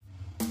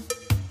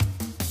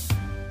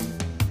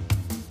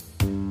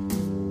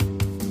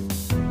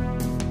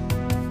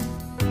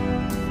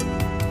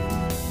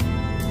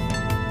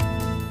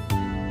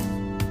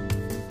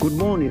Good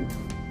morning.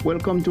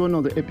 Welcome to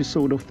another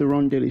episode of the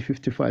Ron Daily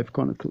 55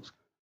 Chronicles.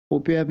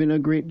 Hope you're having a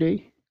great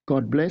day.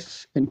 God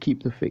bless and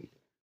keep the faith.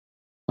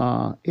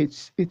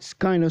 It's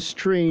kind of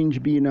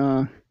strange being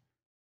a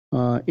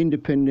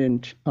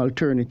independent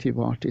alternative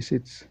artist.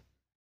 It's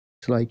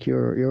like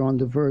you're on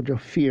the verge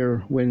of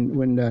fear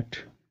when that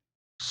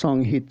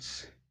song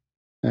hits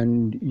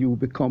and you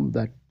become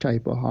that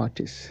type of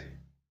artist,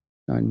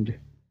 and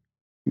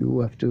you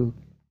have to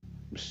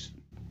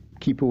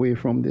keep away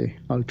from the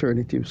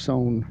alternative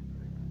sound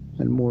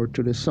and more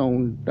to the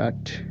sound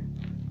that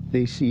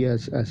they see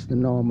as the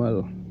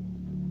normal.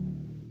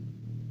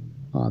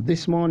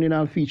 This morning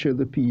I'll feature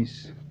the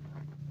piece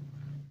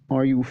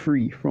Are You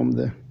Free from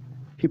the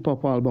hip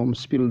hop album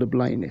Spill the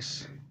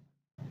Blindness.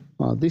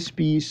 This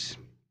piece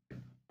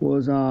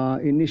was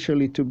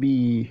initially to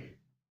be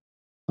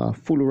a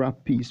full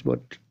rap piece,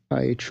 but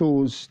I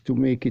chose to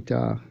make it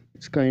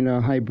it's kind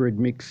of hybrid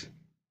mix,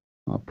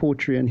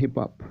 poetry and hip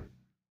hop.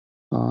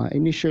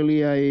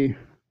 Initially I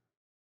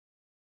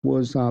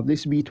was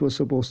this beat was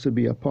supposed to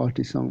be a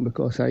party song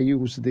because I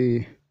used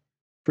the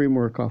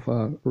framework of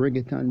a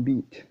reggaeton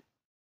beat.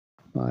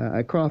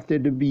 I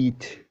crafted the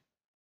beat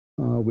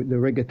with the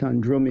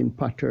reggaeton drumming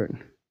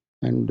pattern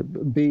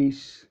and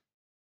bass,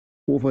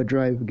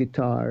 overdrive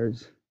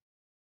guitars,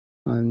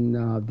 and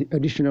the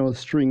additional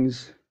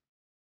strings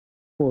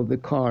for the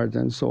chords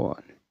and so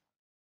on.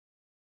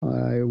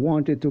 I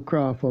wanted to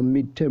craft a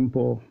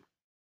mid-tempo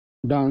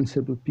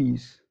danceable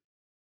piece.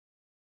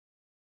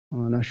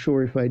 I'm not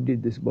sure if I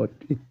did this, but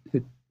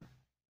it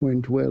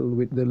went well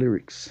with the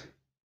lyrics.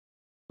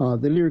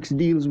 The lyrics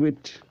deals with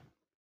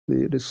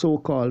the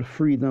so-called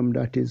freedom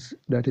that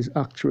is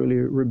actually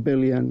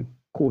rebellion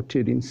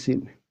coated in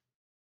sin.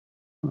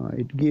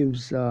 It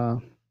gives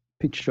a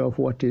picture of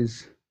what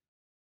is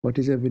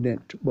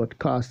evident, but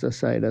cast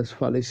aside as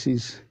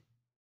fallacies,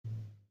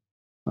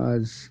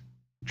 as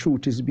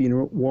truth is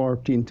being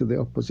warped into the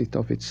opposite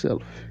of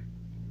itself.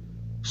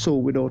 So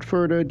without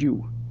further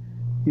ado,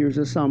 here's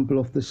a sample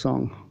of the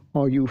song,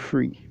 Are You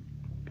Free?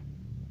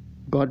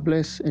 God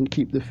bless and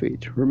keep the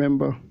faith.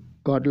 Remember,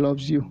 God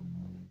loves you.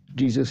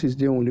 Jesus is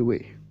the only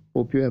way.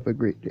 Hope you have a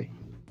great day.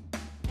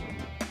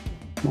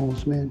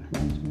 Mouse man.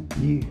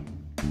 Yeah.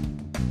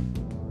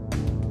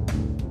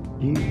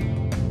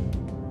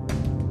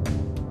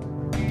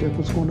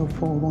 Devil's gonna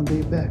fall on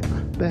their back.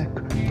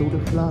 Throw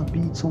the fly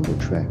beats on the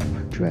track.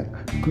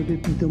 Could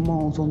it be the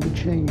malls on the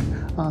chain?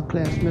 Our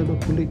class never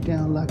pull it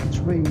down like it's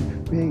rain.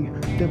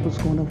 Devil's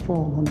gonna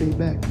fall on their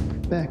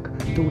back.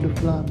 Throw the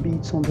fly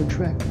beats on the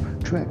track.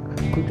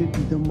 Could it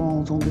be the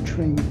malls on the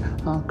train?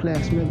 Our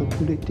class never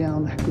pull it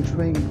down like it's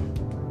rain.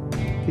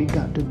 They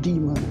got the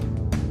demon.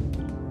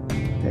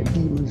 That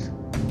demon's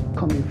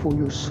coming for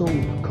your soul,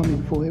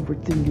 coming for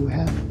everything you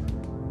have.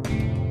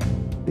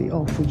 They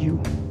offer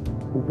you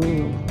a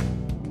world,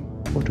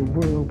 but a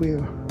world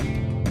where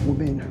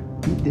women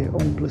eat their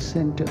own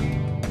placenta.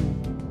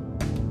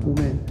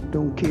 Women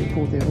don't care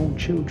for their own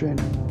children.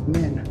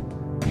 Men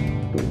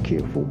don't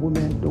care for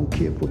women, don't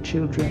care for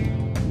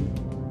children.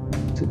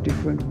 It's a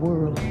different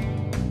world,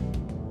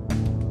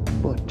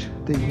 but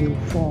they will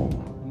fall.